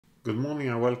Good morning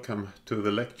and welcome to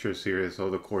the lecture series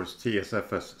of the course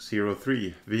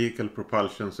TSFS03, Vehicle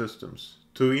Propulsion Systems.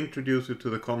 To introduce you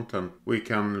to the content, we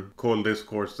can call this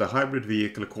course the Hybrid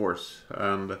Vehicle course,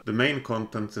 and the main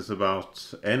content is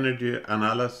about energy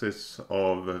analysis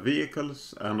of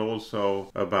vehicles and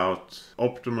also about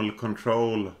optimal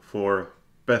control for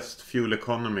best fuel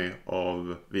economy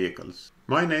of vehicles.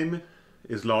 My name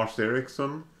is Lars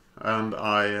Eriksson, and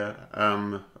I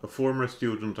am a former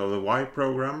student of the Y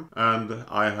program, and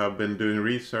I have been doing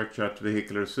research at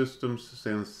Vehicular Systems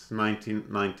since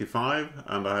 1995,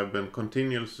 and I have been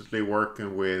continuously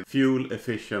working with fuel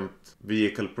efficient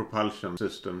vehicle propulsion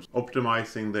systems,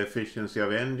 optimizing the efficiency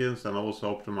of engines and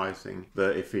also optimizing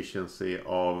the efficiency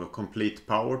of complete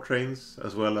powertrains,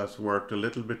 as well as worked a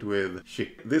little bit with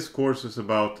ship. This course is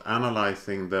about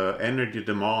analyzing the energy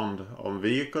demand on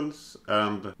vehicles,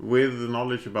 and with the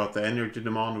knowledge about the energy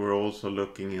demand, we're also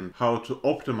looking in how to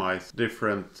optimize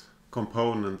different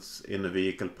components in a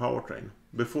vehicle powertrain.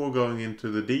 Before going into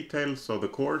the details of the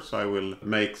course, I will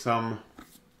make some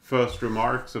first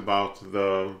remarks about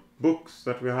the books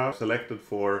that we have selected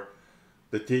for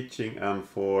the teaching and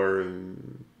for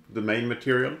the main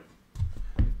material.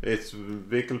 It's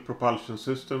Vehicle Propulsion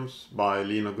Systems by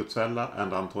Lino Guzzella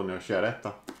and Antonio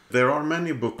Chiaretta. There are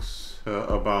many books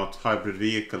about hybrid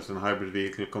vehicles and hybrid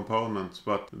vehicle components,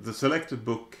 but the selected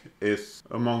book is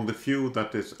among the few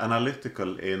that is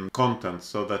analytical in content,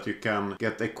 so that you can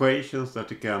get equations,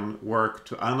 that you can work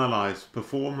to analyze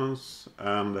performance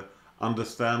and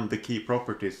understand the key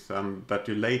properties, and that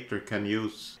you later can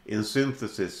use in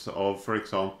synthesis of, for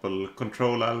example,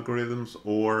 control algorithms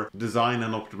or design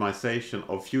and optimization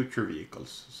of future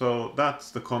vehicles. So that's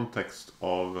the context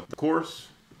of the course.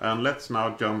 And let's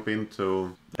now jump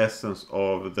into the essence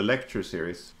of the lecture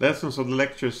series. The essence of the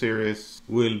lecture series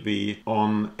will be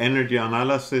on energy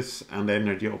analysis and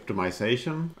energy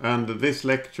optimization. And this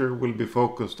lecture will be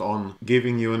focused on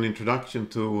giving you an introduction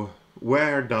to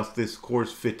where does this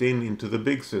course fit into the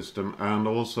big system, and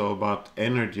also about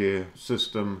energy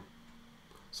system.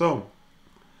 So,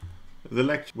 the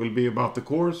lecture will be about the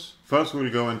course. First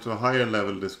we'll go into a higher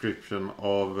level description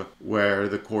of where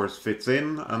the course fits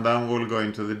in, and then we'll go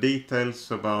into the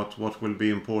details about what will be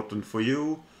important for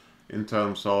you in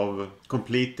terms of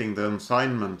completing the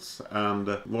assignments and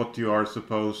what you are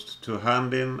supposed to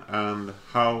hand in, and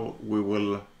how we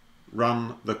will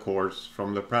run the course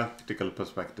from the practical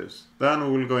perspectives. Then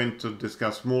we will go into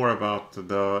discuss more about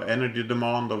the energy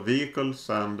demand of vehicles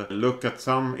and look at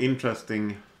some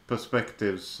interesting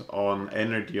perspectives on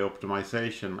energy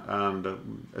optimization,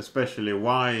 and especially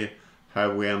why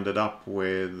have we ended up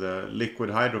with liquid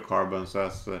hydrocarbons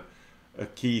as a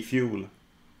key fuel,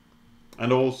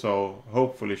 and also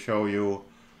hopefully show you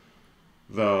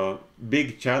the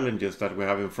big challenges that we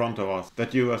have in front of us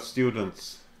that you as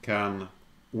students can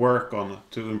work on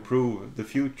to improve the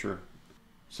future.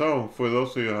 So, for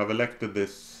those of you who have elected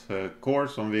this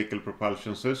course on vehicle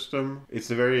propulsion system,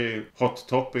 it's a very hot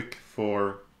topic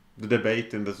for the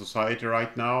debate in the society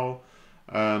right now,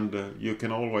 and you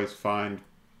can always find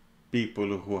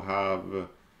people who have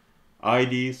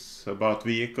ideas about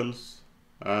vehicles,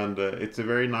 and it's a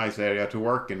very nice area to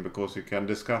work in because you can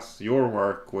discuss your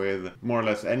work with more or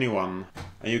less anyone,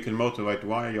 and you can motivate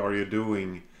why are you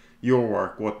doing your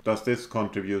work, what does this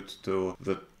contribute to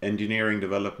the engineering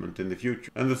development in the future.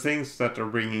 And the things that are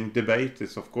bringing debate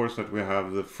is of course that we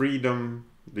have the freedom,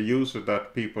 the use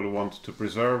that people want to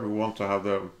preserve. We want to have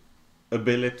the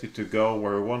ability to go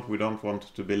where we want. We don't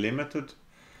want to be limited.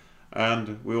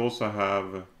 And we also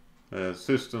have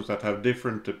systems that have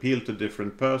different appeal to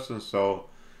different persons, so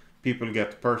people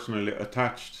get personally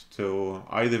attached to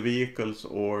either vehicles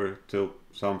or to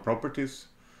some properties.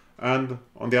 And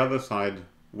on the other side,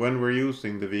 when we're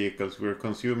using the vehicles, we're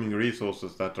consuming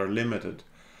resources that are limited,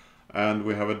 and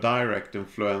we have a direct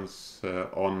influence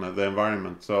on the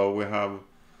environment. So we have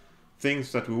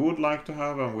things that we would like to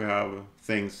have, and we have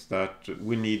things that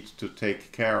we need to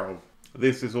take care of.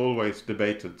 This is always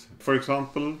debated. For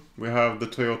example, we have the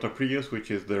Toyota Prius,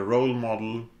 which is the role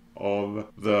model of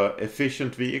the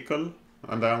efficient vehicle,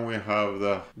 and then we have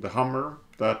the Hummer,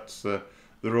 that's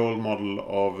the role model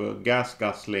of gas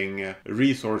guzzling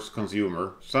resource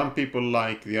consumer. Some people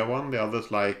like the one, the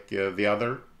others like the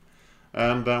other.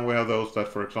 And then we have those that,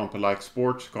 for example, like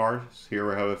sports cars. Here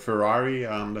we have a Ferrari,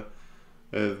 and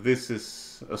this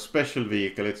is a special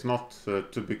vehicle. It's not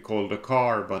to be called a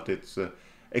car, but it's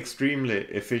extremely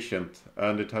efficient,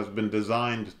 and it has been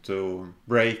designed to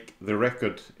break the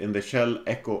record in the Shell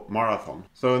Eco Marathon.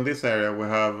 So in this area we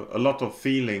have a lot of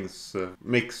feelings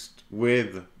mixed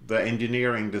with the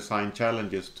engineering design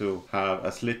challenges to have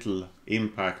as little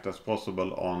impact as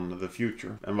possible on the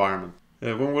future environment.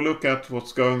 When we look at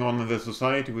what's going on in the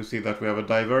society, we see that we have a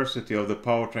diversity of the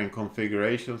powertrain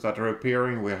configurations that are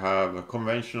appearing. We have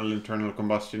conventional internal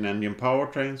combustion engine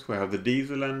powertrains, we have the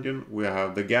diesel engine, we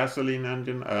have the gasoline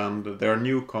engine, and there are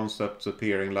new concepts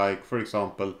appearing, like for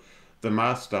example the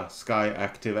Mazda Sky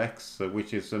Active X,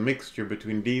 which is a mixture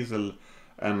between diesel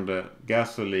and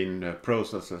gasoline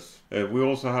processes. We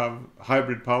also have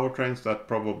hybrid powertrains that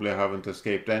probably haven't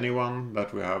escaped anyone,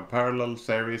 that we have parallel,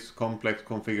 series, complex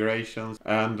configurations,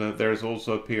 and there's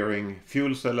also appearing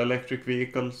fuel cell electric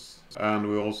vehicles, and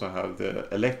we also have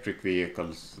the electric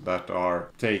vehicles that are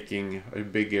taking a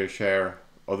bigger share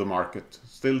of the market.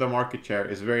 Still the market share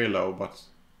is very low, but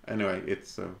anyway,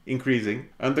 it's increasing.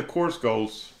 And the course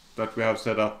goals that we have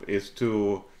set up is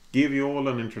to give you all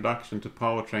an introduction to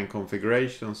powertrain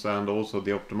configurations and also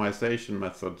the optimization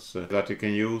methods that you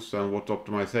can use, and what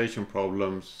optimization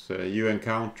problems you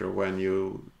encounter when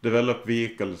you develop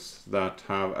vehicles that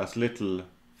have as little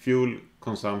fuel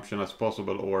consumption as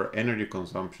possible or energy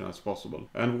consumption as possible.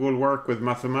 And we'll work with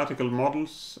mathematical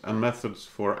models and methods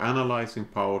for analyzing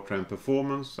powertrain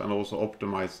performance and also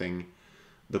optimizing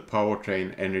the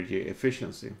powertrain energy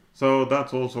efficiency. So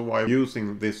that's also why I'm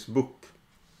using this book,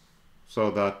 so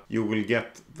that you will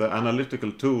get the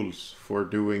analytical tools for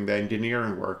doing the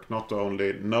engineering work, not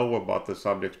only know about the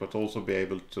subjects but also be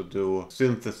able to do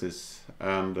synthesis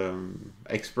and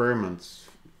experiments,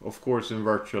 of course in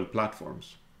virtual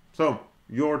platforms. So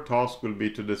your task will be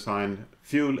to design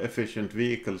fuel efficient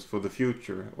vehicles for the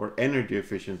future, or energy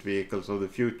efficient vehicles of the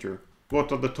future.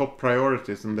 What are the top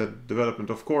priorities in the development?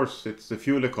 Of course it's the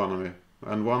fuel economy,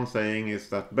 and one saying is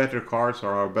that better cars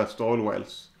are our best oil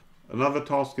wells. Another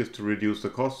task is to reduce the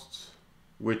costs,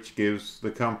 which gives the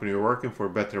company you're working for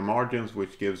better margins,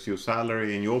 which gives you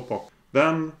salary in your pocket.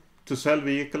 Then, to sell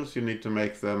vehicles, you need to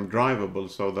make them drivable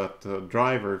so that the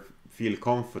driver feel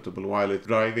comfortable while it's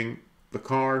driving the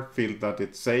car, feel that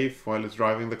it's safe while it's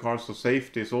driving the car. So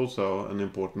safety is also an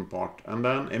important part. And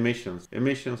then emissions.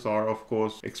 Emissions are of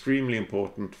course extremely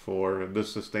important for the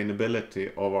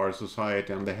sustainability of our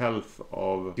society and the health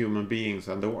of human beings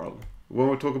and the world. When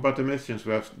we talk about emissions,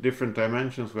 we have different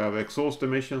dimensions. We have exhaust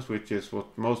emissions, which is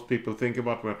what most people think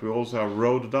about, but we also have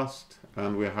road dust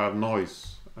and we have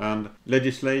noise. And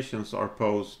legislations are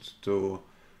posed to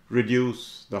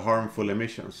reduce the harmful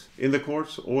emissions. In the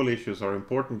course, all issues are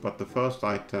important, but the first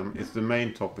item is the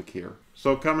main topic here.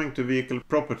 So coming to vehicle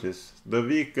properties, the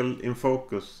vehicle in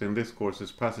focus in this course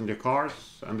is passenger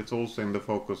cars, and it's also in the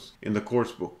focus in the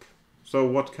course book. So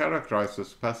what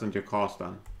characterizes passenger cars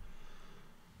then?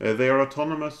 They are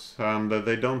autonomous and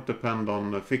they don't depend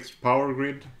on a fixed power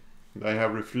grid. They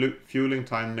have refueling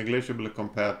time negligible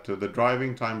compared to the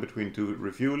driving time between two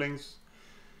refuelings.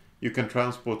 You can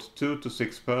transport 2 to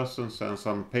 6 persons and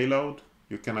some payload.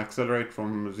 You can accelerate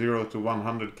from 0 to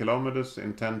 100 kilometers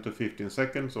in 10 to 15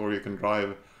 seconds, or you can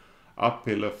drive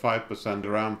uphill a 5%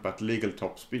 ramp at legal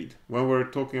top speed. When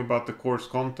we're talking about the course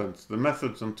contents, the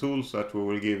methods and tools that we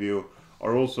will give you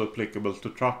are also applicable to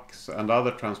trucks and other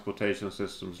transportation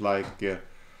systems like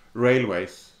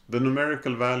railways. The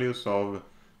numerical values of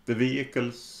the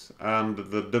vehicles and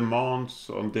the demands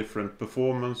on different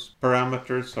performance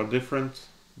parameters are different,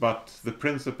 but the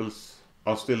principles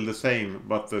are still the same,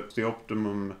 but the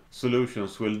optimum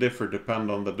solutions will differ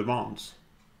depending on the demands.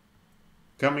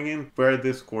 Coming in where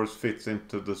this course fits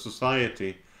into the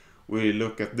society, we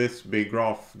look at this big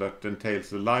graph that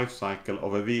entails the life cycle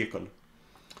of a vehicle.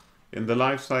 In the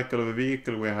life cycle of a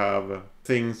vehicle, we have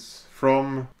things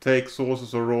from take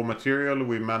sources of raw material,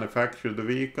 we manufacture the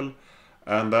vehicle,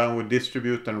 and then we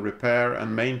distribute and repair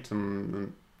and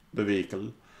maintain the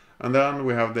vehicle. And then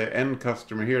we have the end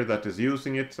customer here that is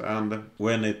using it, and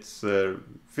when it's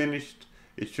finished,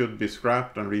 it should be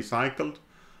scrapped and recycled.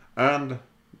 And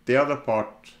the other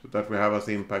part that we have as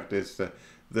impact is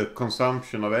the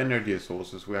consumption of energy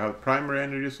sources. We have primary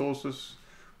energy sources,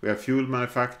 we have fuel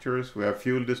manufacturers, we have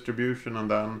fuel distribution,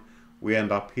 and then we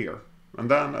end up here. And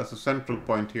then as a central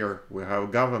point here, we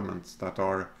have governments that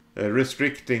are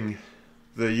restricting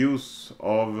the use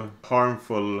of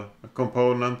harmful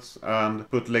components and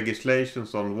put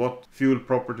legislations on what fuel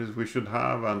properties we should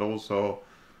have, and also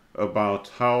about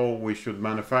how we should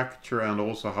manufacture and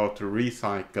also how to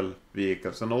recycle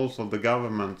vehicles. And also the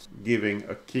government giving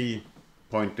a key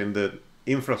point in the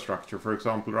infrastructure. For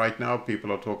example, right now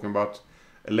people are talking about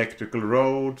electrical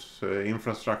roads,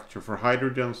 infrastructure for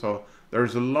hydrogen, so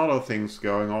there's a lot of things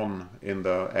going on in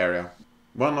the area.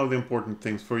 One of the important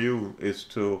things for you is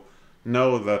to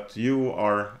know that you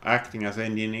are acting as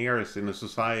engineers in a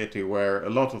society where a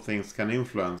lot of things can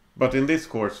influence, But in this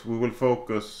course we will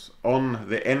focus on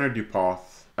the energy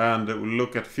path and we'll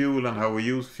look at fuel and how we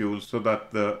use fuel so that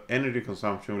the energy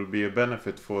consumption will be a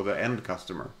benefit for the end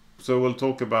customer. So we'll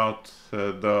talk about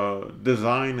the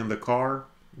design in the car,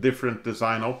 different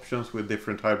design options with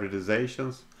different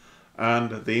hybridizations,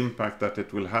 and the impact that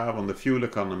it will have on the fuel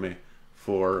economy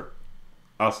for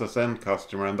us as end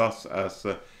customer and thus as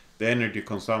the energy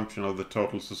consumption of the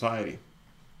total society.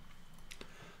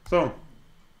 So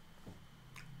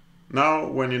now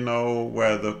when you know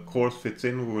where the course fits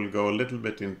in, we will go a little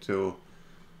bit into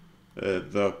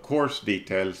the course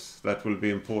details that will be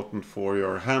important for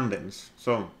your hand-ins.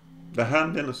 So the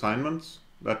hand-in assignments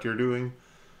that you're doing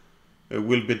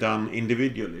will be done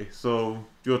individually. So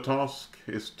your task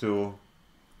is to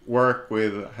work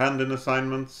with hand-in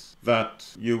assignments that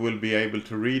you will be able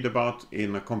to read about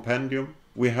in a compendium.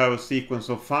 We have a sequence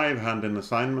of 5 hand-in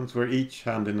assignments where each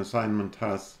hand-in assignment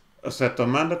has a set of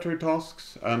mandatory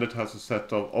tasks and it has a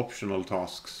set of optional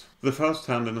tasks. The first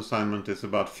hand-in assignment is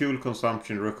about fuel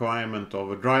consumption requirement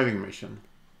of a driving mission.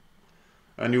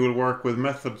 And you will work with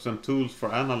methods and tools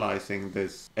for analyzing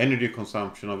this energy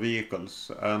consumption of vehicles,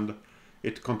 and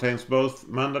it contains both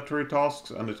mandatory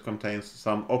tasks and it contains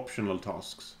some optional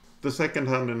tasks. The second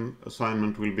hand-in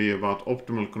assignment will be about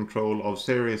optimal control of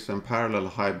series and parallel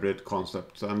hybrid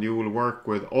concepts, and you will work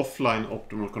with offline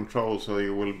optimal control, so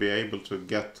you will be able to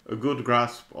get a good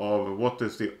grasp of what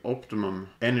is the optimum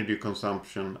energy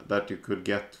consumption that you could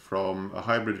get from a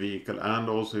hybrid vehicle, and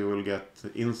also you will get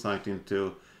insight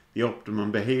into the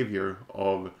optimum behavior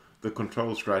of the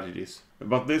control strategies.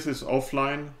 But this is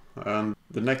offline, and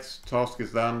the next task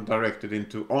is then directed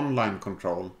into online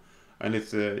control. And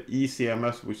it's a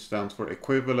ECMS, which stands for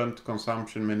Equivalent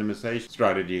Consumption Minimization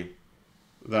Strategy,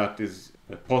 that is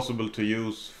possible to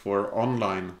use for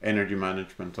online energy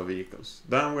management of vehicles.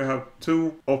 Then we have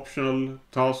 2 optional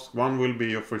tasks. One will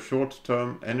be for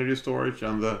short-term energy storage,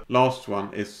 and the last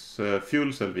one is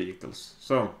fuel cell vehicles.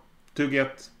 So to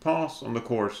get pass on the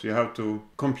course, you have to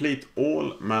complete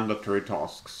all mandatory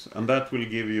tasks, and that will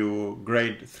give you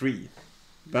grade 3.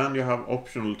 Then you have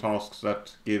optional tasks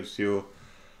that gives you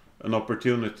an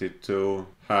opportunity to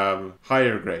have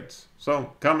higher grades.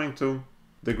 So coming to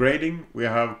the grading, we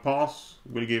have pass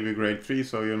will give you grade 3,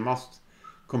 so you must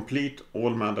complete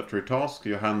all mandatory tasks.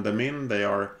 You hand them in, they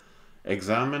are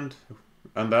examined,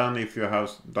 and then if you have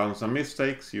done some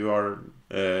mistakes, you are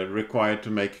required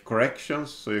to make corrections.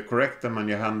 So you correct them and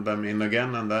you hand them in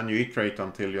again, and then you iterate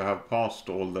until you have passed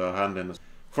all the hand-ins.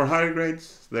 For higher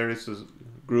grades, there is a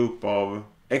group of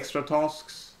extra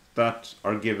tasks that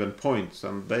are given points,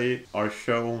 and they are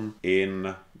shown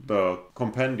in the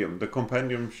compendium. The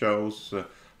compendium shows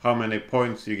how many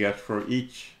points you get for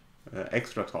each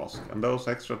extra task, and those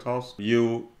extra tasks,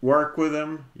 you work with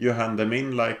them, you hand them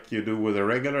in like you do with a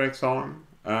regular exam,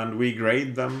 and we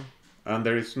grade them, and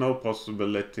there is no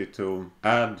possibility to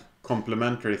add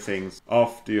complementary things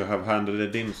after you have handed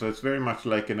it in. So it's very much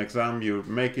like an exam. You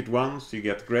make it once, you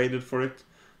get graded for it,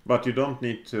 but you don't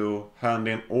need to hand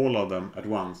in all of them at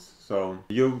once. So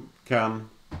you can,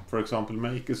 for example,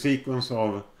 make a sequence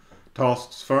of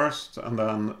tasks first and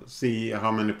then see how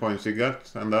many points you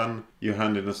get, and then you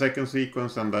hand in a second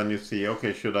sequence, and then you see,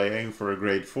 okay, should I aim for a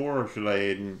grade 4 or should I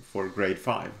aim for grade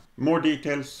 5? More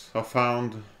details are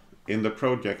found in the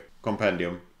project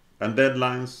compendium, and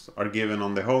deadlines are given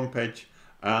on the homepage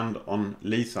and on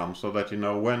LISAM, so that you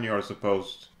know when you are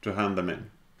supposed to hand them in.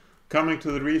 Coming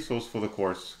to the resource for the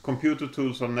course, computer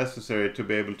tools are necessary to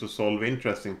be able to solve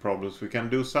interesting problems. We can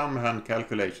do some hand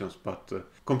calculations, but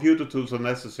computer tools are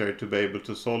necessary to be able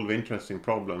to solve interesting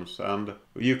problems. And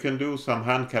you can do some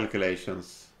hand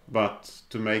calculations, but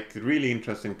to make really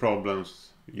interesting problems,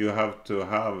 you have to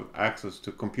have access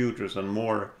to computers and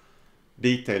more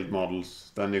detailed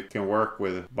models than you can work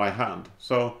with by hand.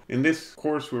 So in this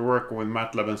course we're working with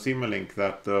MATLAB and Simulink,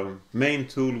 that the main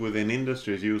tool within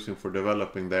industry is using for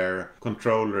developing their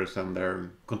controllers and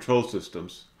their control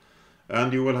systems.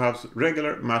 And you will have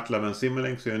regular MATLAB and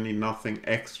Simulink, so you need nothing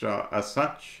extra as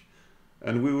such.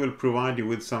 And we will provide you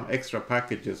with some extra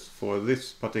packages for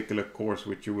this particular course,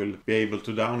 which you will be able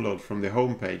to download from the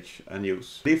homepage and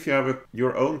use. If you have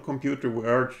your own computer, we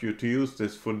urge you to use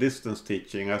this for distance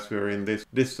teaching, as we're in this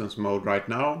distance mode right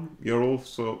now. You're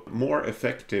also more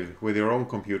effective with your own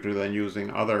computer than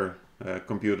using other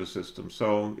computer systems.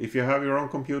 So if you have your own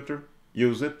computer,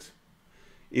 use it.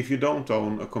 If you don't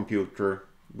own a computer,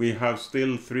 we have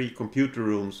still 3 computer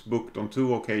rooms booked on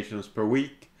 2 occasions per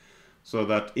week, so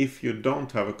that if you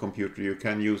don't have a computer, you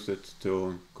can use it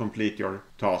to complete your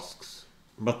tasks.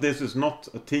 But this is not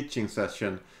a teaching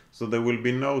session, so there will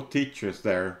be no teachers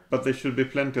there. But there should be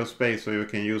plenty of space so you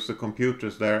can use the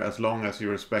computers there as long as you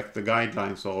respect the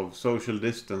guidelines of social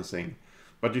distancing.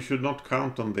 But you should not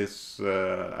count on this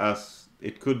as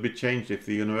it could be changed if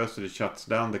the university shuts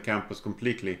down the campus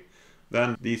completely.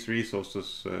 Then these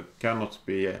resources cannot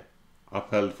be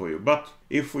upheld for you. But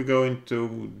if we go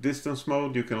into distance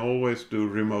mode, you can always do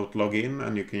remote login,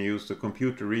 and you can use the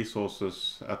computer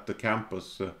resources at the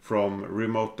campus from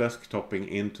remote desktoping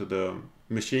into the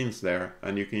machines there,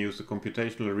 and you can use the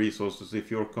computational resources if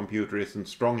your computer isn't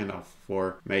strong enough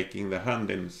for making the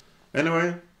hand-ins.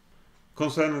 Anyway,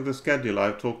 concerning the schedule,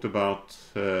 I've talked about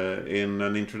in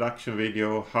an introduction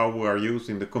video how we are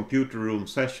using the computer room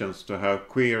sessions to have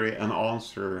query and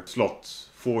answer slots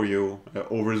for you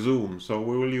over Zoom. So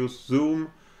we will use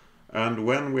Zoom, and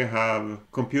when we have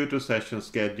computer sessions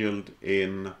scheduled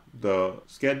in the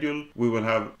schedule, we will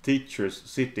have teachers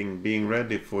sitting being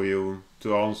ready for you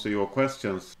to answer your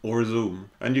questions over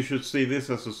Zoom. And you should see this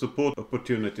as a support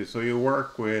opportunity. So you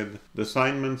work with the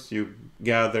assignments, you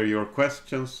gather your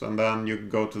questions, and then you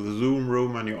go to the Zoom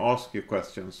room and you ask your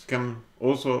questions. You can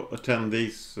also attend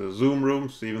these Zoom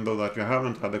rooms even though that you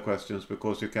haven't had the questions,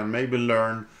 because you can maybe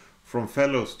learn from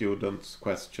fellow students'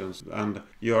 questions, and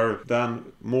you're then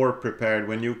more prepared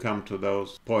when you come to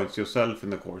those points yourself in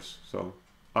the course. So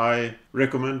I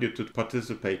recommend you to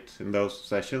participate in those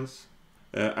sessions.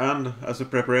 And as a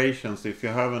preparations, if you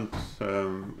haven't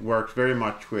worked very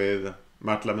much with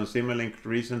MATLAB and Simulink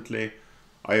recently,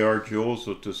 I urge you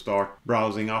also to start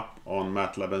browsing up on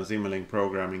MATLAB and Simulink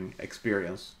programming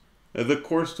experience. The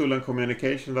course tool and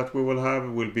communication that we will have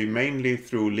will be mainly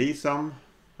through LISAM,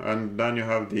 and then you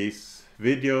have these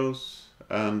videos,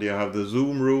 and you have the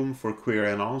Zoom room for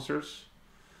query and answers.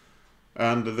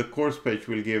 And the course page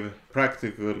will give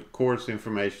practical course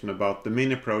information about the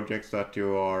mini projects that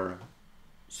you are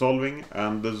solving,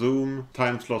 and the Zoom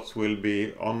time slots will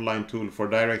be online tool for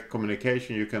direct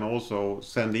communication. You can also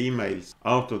send emails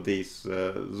out of these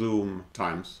Zoom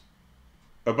times.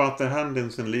 About the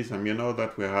hand-ins in LISAM, you know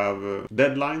that we have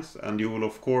deadlines, and you will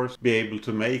of course be able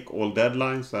to make all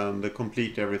deadlines and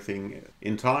complete everything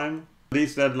in time.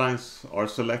 These deadlines are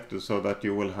selected so that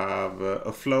you will have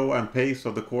a flow and pace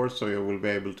of the course, so you will be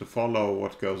able to follow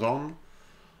what goes on.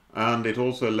 And it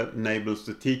also enables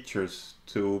the teachers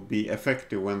to be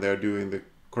effective when they're doing the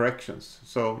corrections.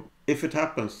 So if it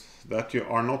happens that you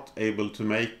are not able to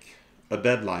make a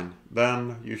deadline,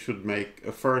 then you should make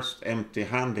a first empty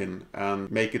hand-in and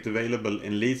make it available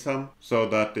in LISAM so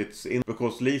that it's in,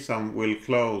 because LISAM will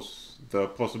close the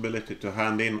possibility to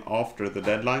hand in after the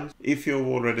deadline. If you've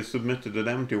already submitted an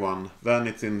empty one, then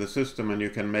it's in the system and you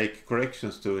can make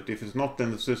corrections to it. If it's not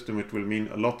in the system, it will mean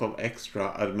a lot of extra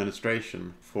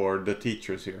administration for the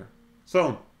teachers here.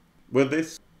 So with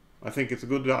this, I think it's a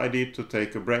good idea to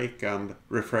take a break and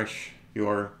refresh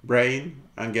your brain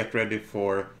and get ready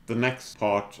for the next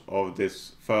part of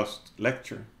this first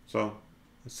lecture. So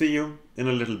see you in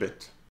a little bit.